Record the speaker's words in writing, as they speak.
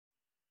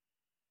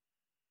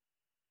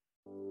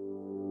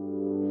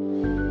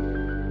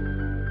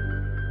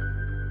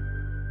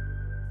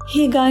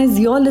Hey guys,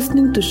 you're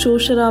listening to Show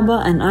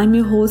Sharaba and I'm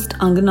your host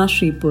Angana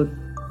Shripur.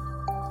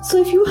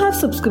 So if you have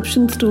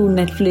subscriptions to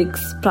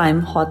Netflix,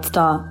 Prime,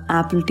 Hotstar,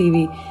 Apple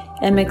TV,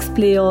 MX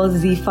Player,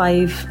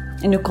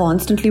 Z5 and you're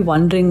constantly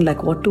wondering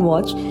what to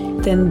watch,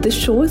 then this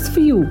show is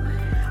for you.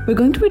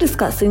 We're going to be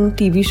discussing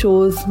TV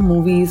shows,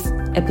 movies,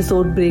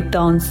 episode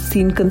breakdowns,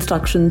 scene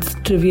constructions,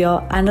 trivia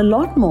and a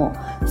lot more.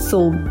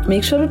 So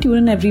make sure to tune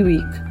in every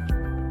week.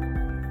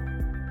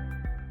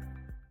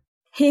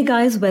 Hey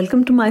guys,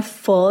 welcome to my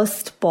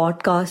first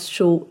podcast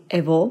show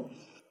ever.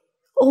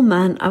 Oh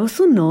man, I was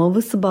so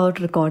nervous about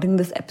recording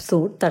this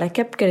episode that I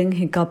kept getting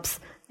hiccups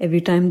every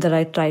time that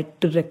I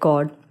tried to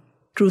record.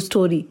 True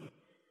story.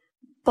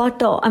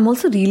 But I'm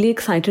also really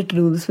excited to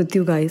do this with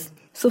you guys.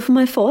 So for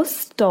my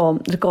first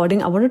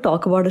recording, I want to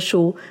talk about a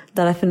show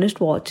that I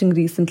finished watching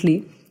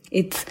recently.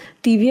 It's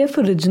TVF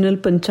Original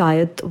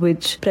Panchayat,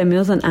 which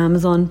premieres on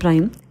Amazon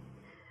Prime.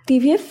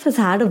 TVF has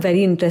had a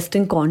very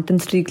interesting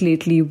content streak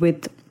lately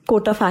with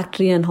Kota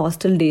Factory and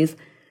Hostel Days.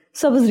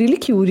 So I was really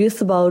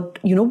curious about,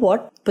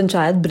 what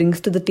Panchayat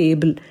brings to the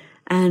table.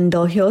 And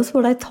here's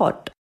what I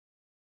thought.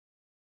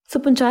 So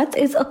Panchayat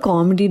is a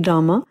comedy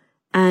drama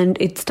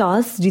and it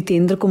stars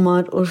Jitendra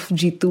Kumar urf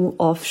Jitu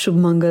of Shubh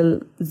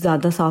Mangal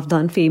Zyada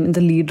Savdhan fame in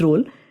the lead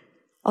role.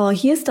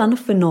 He has done a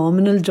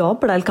phenomenal job,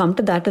 but I'll come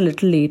to that a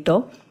little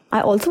later.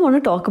 I also want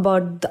to talk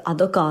about the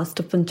other cast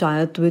of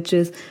Panchayat, which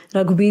is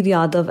Raghubir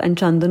Yadav and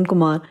Chandan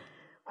Kumar,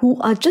 who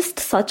are just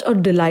such a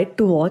delight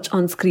to watch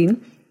on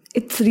screen.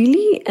 It's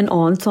really an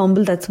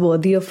ensemble that's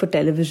worthy of a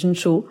television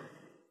show.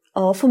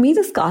 For me,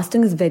 this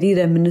casting is very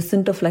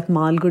reminiscent of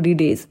Malgudi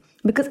days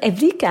because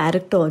every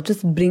character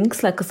just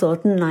brings a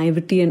certain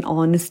naivety and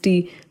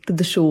honesty to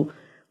the show,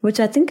 which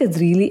I think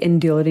is really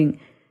endearing.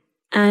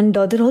 And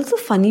they're also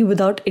funny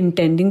without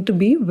intending to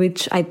be,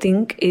 which I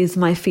think is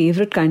my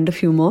favorite kind of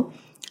humor.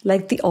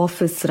 Like The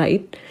Office,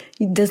 right?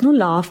 There's no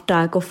laugh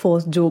track or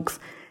forced jokes.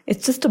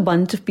 It's just a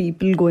bunch of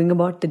people going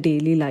about their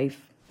daily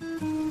life.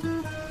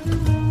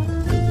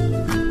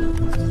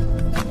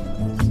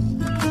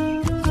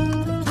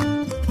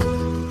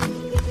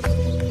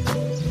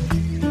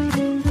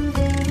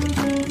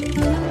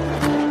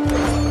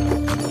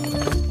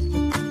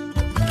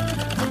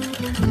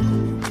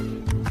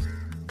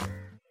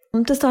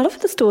 To start off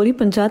with the story,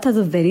 Panchayat has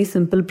a very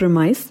simple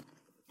premise.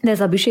 There's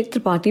Abhishek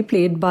Tripathi,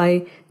 played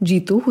by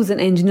Jitu, who's an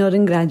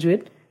engineering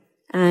graduate.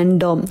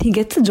 And he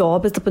gets a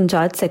job as the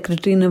Panchayat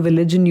secretary in a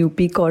village in UP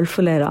called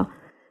Fulera.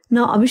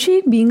 Now,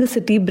 Abhishek, being a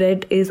city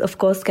bred, is of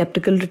course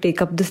skeptical to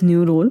take up this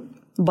new role,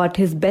 but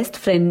his best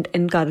friend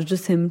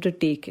encourages him to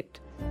take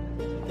it.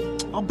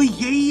 अबे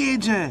यही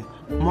as है,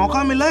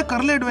 मौका मिला है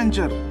कर ले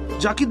adventure,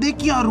 जाके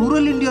देख यार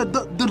rural India,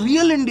 the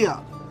real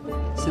India.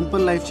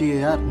 Simple life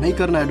चाहिए यार, नहीं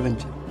करना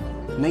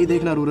एडवेंचर, नहीं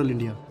देखना rural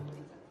India.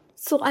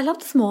 So I love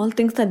the small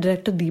things that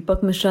director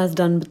Deepak Mishra has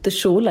done with the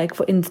show. Like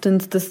for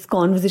instance, this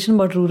conversation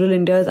about rural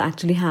India is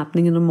actually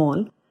happening in a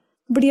mall.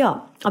 But yeah,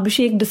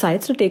 Abhishek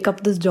decides to take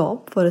up this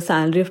job for a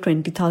salary of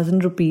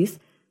 20,000 rupees.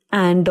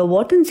 And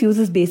what ensues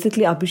is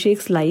basically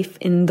Abhishek's life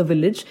in the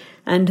village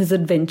and his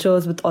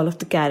adventures with all of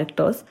the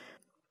characters.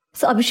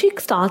 So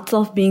Abhishek starts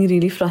off being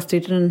really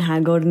frustrated and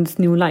haggard in this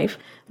new life.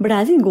 But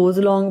as he goes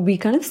along, we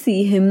kind of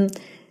see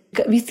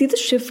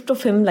the shift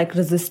of him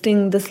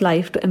resisting this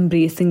life to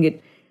embracing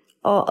it.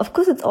 Of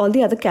course, it's all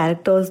the other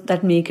characters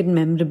that make it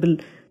memorable.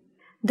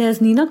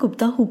 There's Neena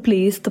Gupta, who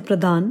plays the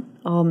Pradhan.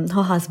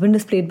 Her husband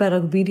is played by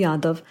Raghubir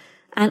Yadav.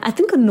 And I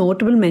think a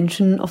notable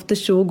mention of the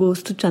show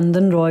goes to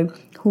Chandan Roy,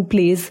 who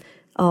plays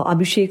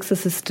Abhishek's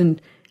assistant.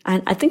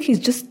 And I think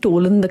he's just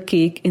stolen the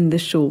cake in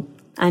this show.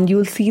 And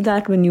you'll see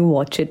that when you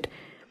watch it.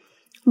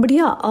 But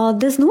yeah,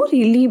 there's no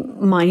really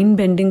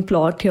mind-bending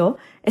plot here.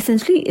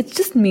 Essentially, it's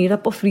just made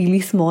up of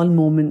really small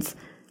moments.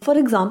 For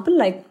example,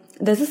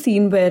 there's a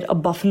scene where a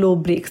buffalo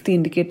breaks the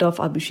indicator of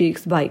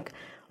Abhishek's bike.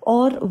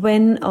 Or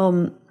when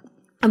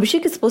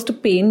Abhishek is supposed to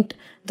paint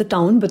the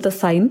town with a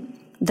sign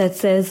that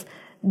says,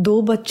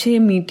 "Do bachche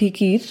meethi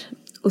kheer,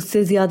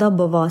 usse zyada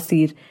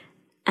bawasir."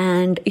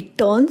 And it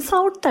turns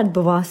out that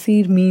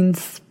bawasir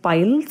means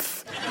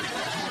piles.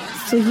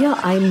 So yeah,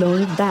 I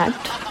learned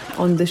that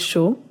on this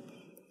show.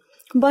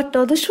 But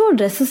the show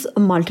addresses a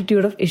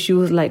multitude of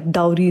issues like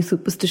dowry,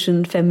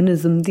 superstition,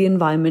 feminism, the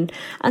environment,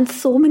 and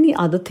so many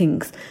other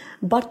things.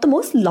 But the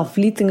most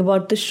lovely thing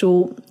about the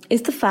show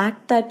is the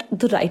fact that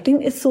the writing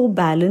is so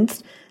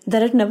balanced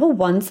that it never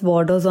once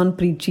borders on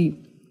preachy.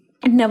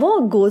 It never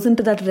goes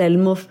into that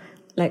realm of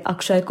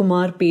Akshay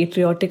Kumar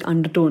patriotic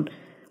undertone,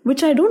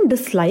 which I don't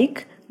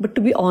dislike, but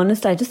to be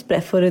honest, I just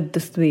prefer it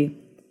this way.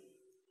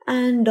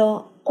 And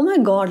oh my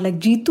god,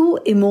 Jitu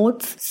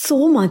emotes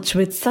so much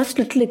with such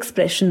little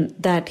expression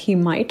that he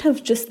might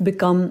have just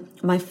become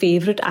my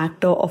favorite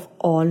actor of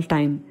all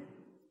time.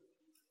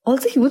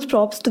 Also, huge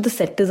props to the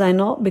set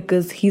designer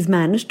because he's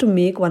managed to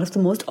make one of the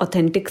most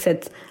authentic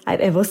sets I've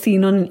ever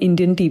seen on an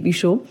Indian TV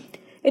show.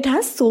 It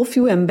has so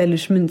few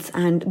embellishments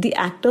and the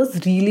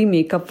actors really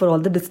make up for all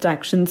the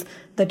distractions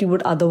that you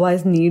would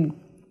otherwise need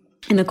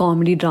in a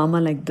comedy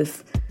drama like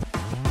this.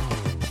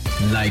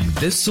 Like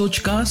this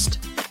Sochcast?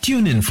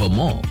 Tune in for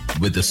more.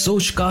 with the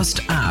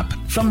Sochcast app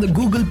from the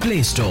Google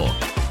Play Store.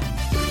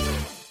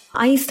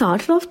 I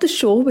started off the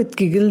show with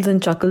giggles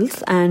and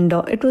chuckles, and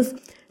it was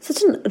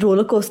such a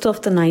roller coaster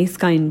of the nice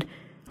kind.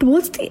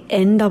 Towards the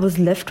end, I was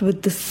left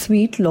with this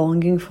sweet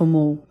longing for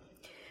more.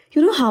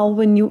 You know how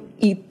when you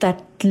eat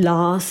that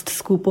last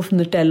scoop of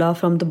Nutella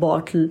from the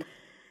bottle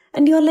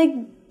and you're like,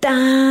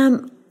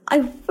 damn, I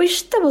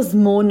wish there was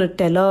more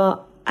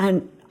Nutella,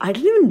 and I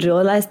didn't even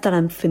realize that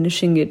I'm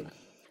finishing it.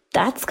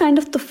 That's kind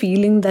of the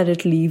feeling that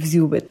it leaves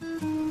you with.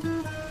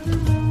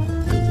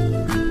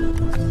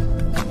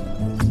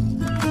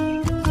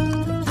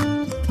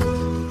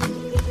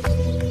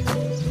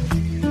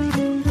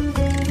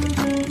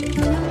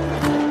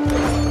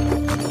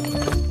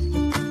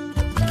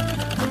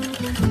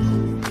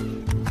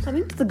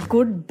 Coming to the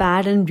good,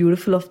 bad and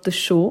beautiful of the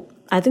show,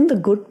 I think the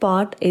good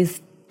part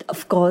is,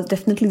 of course,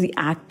 definitely the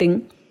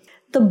acting.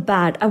 The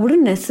bad, I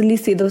wouldn't necessarily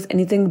say there was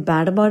anything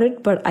bad about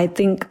it, but I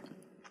think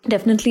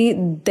definitely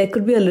there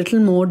could be a little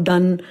more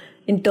done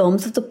in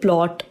terms of the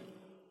plot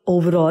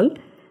overall.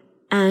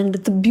 And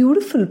the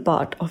beautiful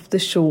part of the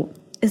show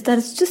is that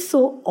it's just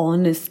so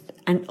honest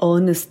and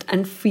earnest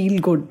and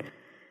feel good.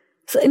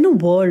 So in a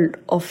world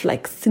of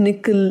like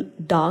cynical,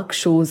 dark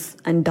shows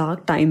and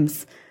dark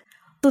times,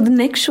 so the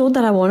next show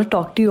that I want to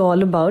talk to you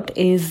all about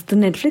is the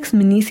Netflix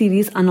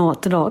mini-series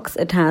Unorthodox.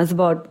 It has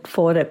about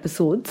 4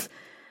 episodes.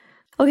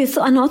 Okay,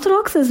 so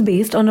Unorthodox is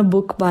based on a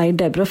book by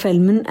Deborah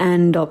Feldman,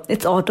 and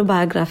it's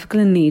autobiographical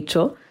in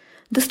nature.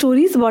 The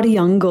story is about a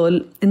young girl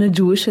in a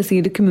Jewish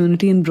Hasidic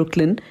community in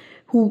Brooklyn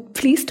who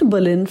flees to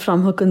Berlin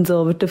from her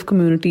conservative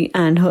community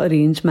and her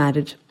arranged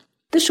marriage.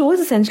 The show is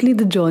essentially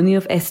the journey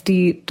of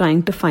ST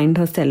trying to find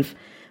herself.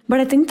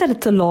 But I think that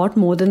it's a lot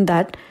more than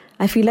that.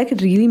 I feel like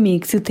it really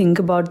makes you think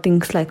about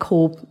things like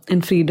hope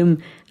and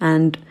freedom.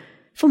 And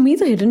for me,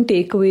 the hidden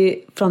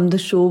takeaway from the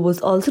show was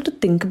also to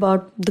think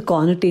about the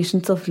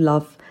connotations of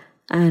love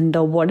and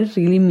what it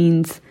really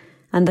means,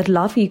 and that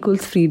love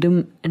equals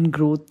freedom and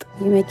growth.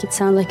 You make it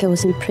sound like I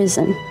was in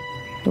prison.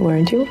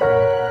 Weren't you?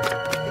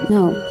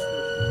 No,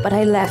 but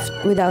I left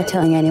without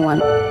telling anyone.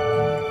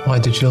 Why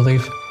did you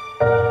leave?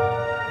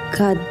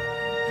 God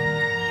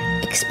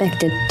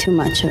expected too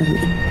much of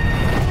me.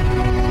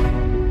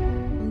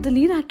 The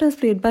lead actor is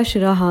played by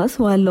Shira Haas,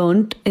 who I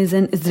learned is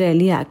an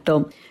Israeli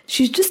actor.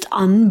 She's just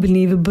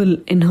unbelievable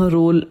in her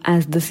role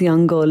as this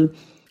young girl.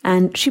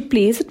 And she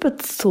plays it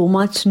with so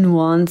much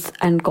nuance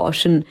and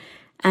caution.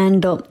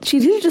 And she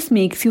really just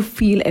makes you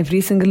feel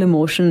every single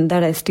emotion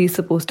that ST is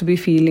supposed to be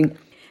feeling.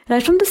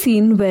 Right from the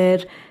scene where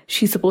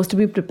she's supposed to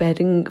be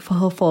preparing for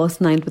her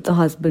first night with her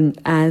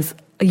husband as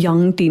a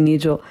young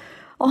teenager,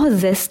 or her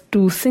zest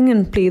to sing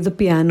and play the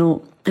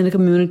piano in a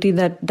community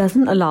that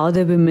doesn't allow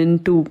their women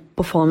to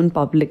perform in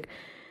public.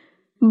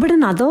 But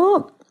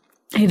another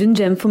hidden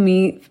gem for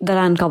me that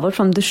I uncovered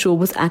from the show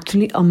was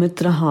actually Amit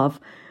Rahav,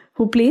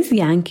 who plays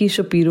Yankee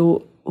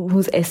Shapiro,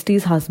 who's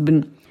ST's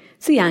husband.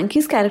 So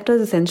Yankee's character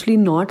is essentially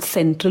not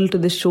central to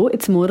the show.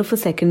 It's more of a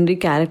secondary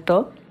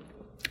character.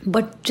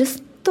 But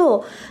just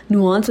the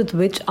nuance with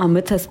which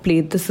Amit has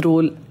played this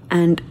role,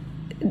 and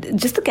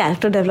just the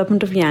character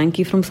development of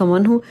Yankee from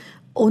someone who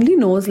only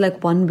knows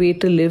like one way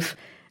to live,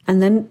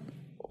 and then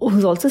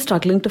who's also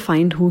struggling to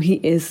find who he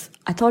is.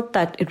 I thought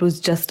that it was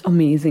just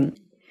amazing.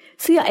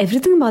 So yeah,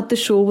 everything about the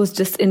show was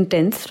just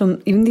intense,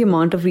 from even the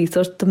amount of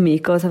research the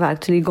makers have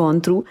actually gone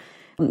through,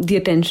 the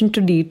attention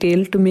to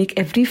detail to make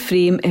every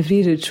frame,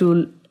 every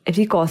ritual,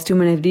 every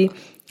costume and every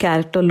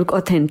character look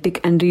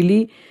authentic and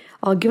really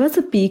give us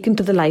a peek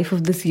into the life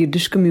of this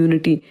Yiddish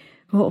community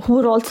who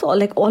were also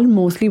like all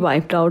mostly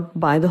wiped out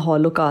by the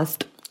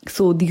Holocaust.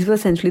 So these were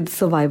essentially the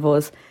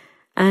survivors.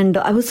 And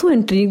I was so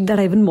intrigued that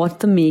I even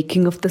watched the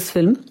making of this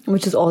film,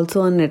 which is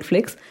also on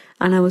Netflix,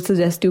 and I would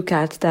suggest you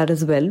catch that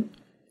as well.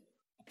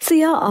 So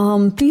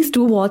yeah, please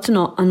do watch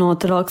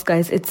Unorthodox,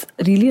 guys. It's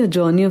really a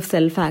journey of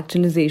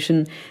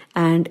self-actualization,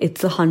 and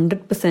it's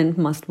 100%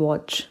 must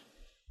watch.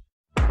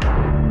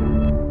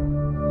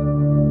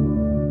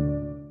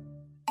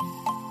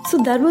 So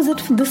that was it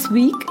for this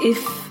week.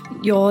 If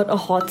you're a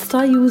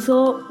Hotstar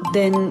user,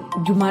 then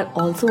you might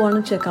also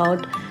want to check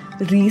out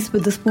Reese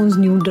Witherspoon's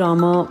new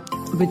drama,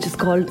 which is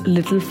called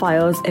Little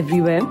Fires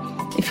Everywhere.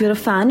 If you're a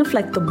fan of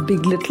like the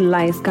Big Little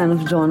Lies kind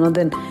of genre,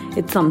 then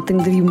it's something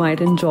that you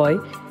might enjoy.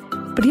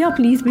 But yeah,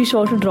 please be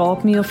sure to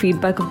drop me your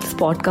feedback of this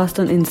podcast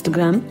on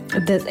Instagram.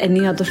 If there's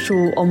any other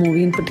show or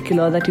movie in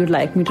particular that you'd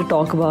like me to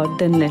talk about,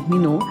 then let me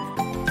know.